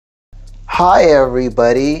Hi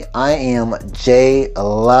everybody, I am J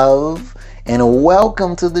Love and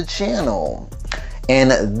welcome to the channel.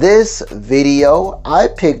 In this video, I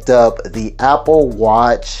picked up the Apple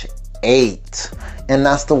Watch 8 and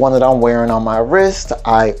that's the one that I'm wearing on my wrist.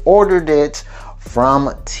 I ordered it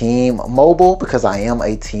from T-Mobile because I am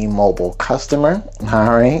a T-Mobile customer,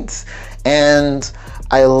 all right? And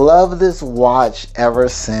I love this watch ever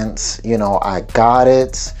since, I got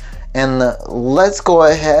it. And let's go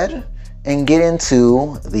ahead and get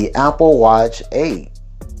into the Apple Watch 8.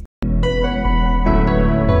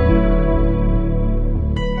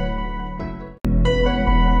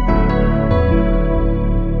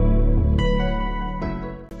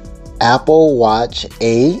 Apple Watch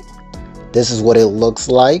 8. This is what it looks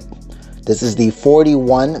like. This is the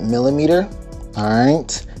 41 millimeter. All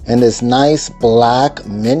right. And this nice black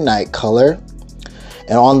midnight color.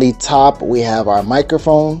 And on the top, we have our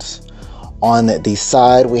microphones. On the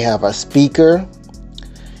side, we have our speaker.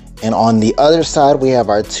 And on the other side, we have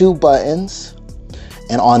our 2 buttons.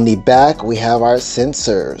 And on the back, we have our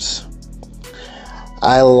sensors.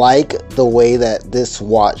 I like the way that this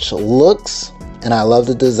watch looks, and I love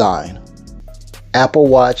the design. Apple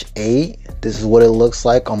Watch 8, this is what it looks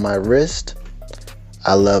like on my wrist.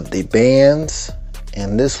 I love the bands,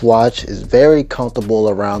 and this watch is very comfortable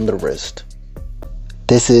around the wrist.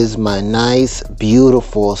 This is my nice,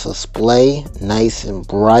 beautiful display, nice and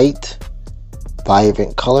bright,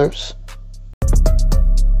 vibrant colors.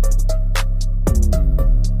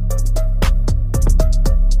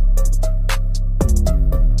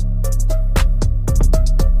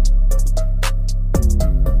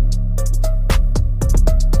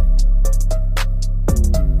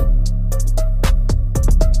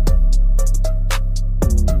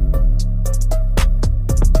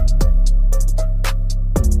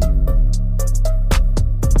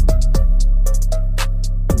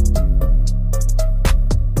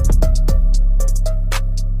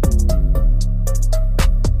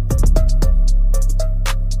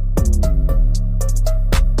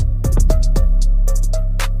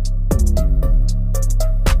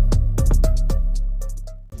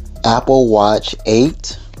 Apple Watch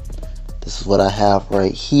 8. This is what I have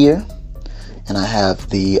right here. And I have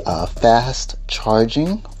the fast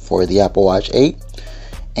charging for the Apple Watch 8.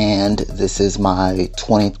 And this is my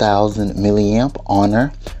 20,000 milliamp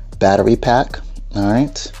Honor battery pack. All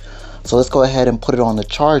right. So let's go ahead and put it on the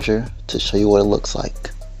charger to show you what it looks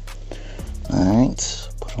like. All right.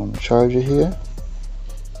 Put it on the charger here.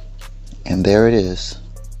 And there it is.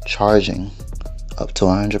 Charging up to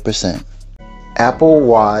 100%. Apple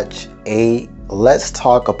Watch 8, let's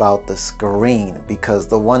talk about the screen because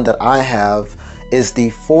the one that I have is the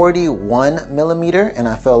 41 millimeter and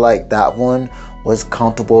I feel like that one was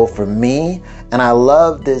comfortable for me. And I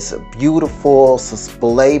love this beautiful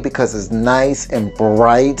display because it's nice and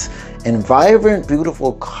bright and vibrant,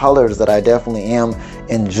 beautiful colors that I definitely am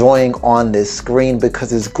enjoying on this screen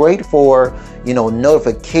because it's great for,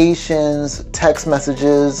 notifications, text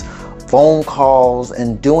messages, phone calls,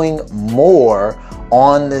 and doing more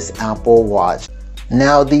on this Apple Watch.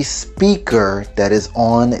 Now the speaker that is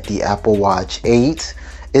on the Apple Watch 8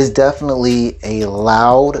 is definitely a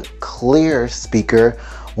loud, clear speaker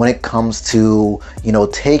when it comes to,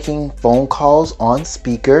 taking phone calls on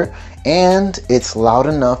speaker, and it's loud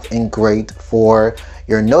enough and great for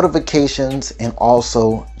your notifications and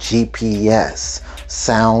also GPS.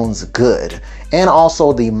 Sounds good. And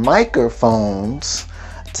also the microphones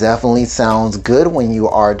definitely sounds good when you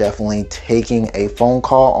are definitely taking a phone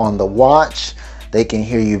call on the watch. They can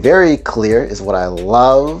hear you very clear is what I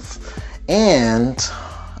love. And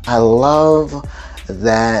I love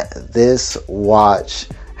that this watch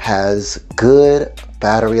has good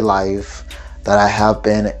battery life that I have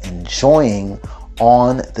been enjoying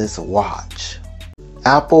on this watch.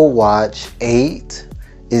 Apple Watch 8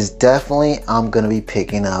 is definitely, I'm going to be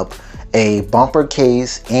picking up a bumper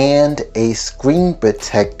case and a screen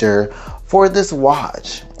protector for this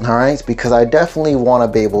watch, all right, because I definitely want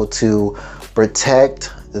to be able to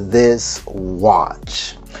protect this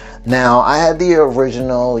watch. Now I had the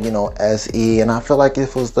original SE and I feel like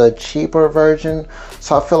it was the cheaper version,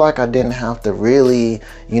 so I feel like I didn't have to really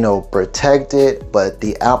protect it, but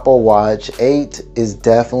the Apple Watch 8 is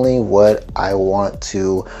definitely what I want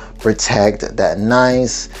to protect. That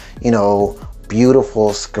nice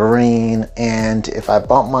beautiful screen, and if I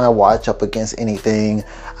bump my watch up against anything,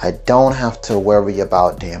 I don't have to worry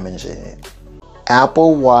about damaging it.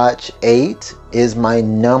 Apple Watch 8 is my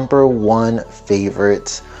 #1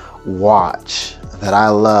 favorite watch that I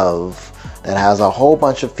love, that has a whole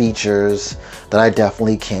bunch of features that I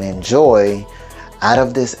definitely can enjoy out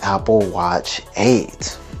of this Apple Watch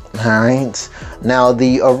 8. Alright, now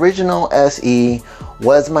the original SE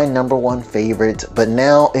was my number one favorite, but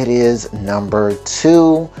now it is number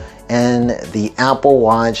 2, and the Apple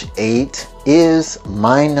Watch 8 is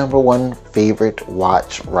my number one favorite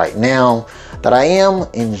watch right now, that I am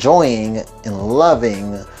enjoying and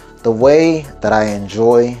loving the way that I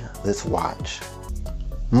enjoy this watch.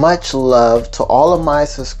 Much love to all of my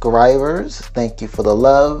subscribers. Thank you for the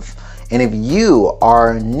love. And if you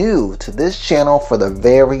are new to this channel for the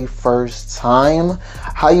very first time,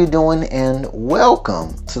 how you doing, and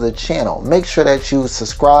welcome to the channel. Make sure that you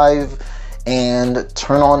subscribe and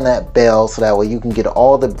turn on that bell so that way you can get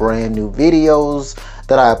all the brand new videos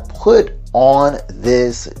that I put on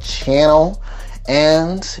this channel,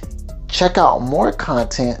 and check out more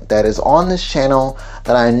content that is on this channel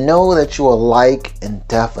that I know that you will like and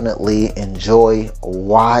definitely enjoy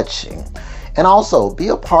watching. And also be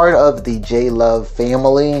a part of the J-Love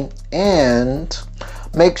family, and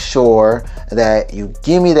make sure that you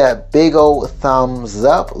give me that big old thumbs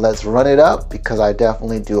up. Let's run it up, because I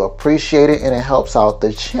definitely do appreciate it and it helps out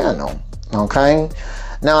the channel. Okay,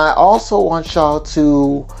 now I also want y'all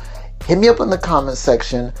to hit me up in the comment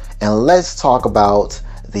section and let's talk about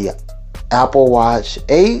the Apple Watch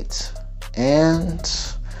 8. And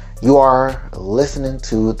you are listening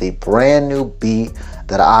to the brand new beat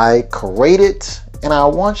that I created, and I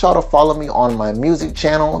want y'all to follow me on my music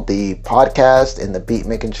channel, the podcast, and the beat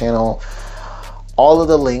making channel. All of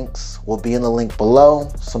the links will be in the link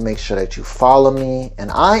below, so make sure that you follow me.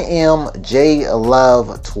 And I am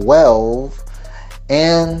JLove12,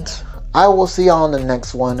 and I will see y'all on the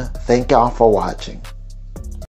next one. Thank y'all for watching.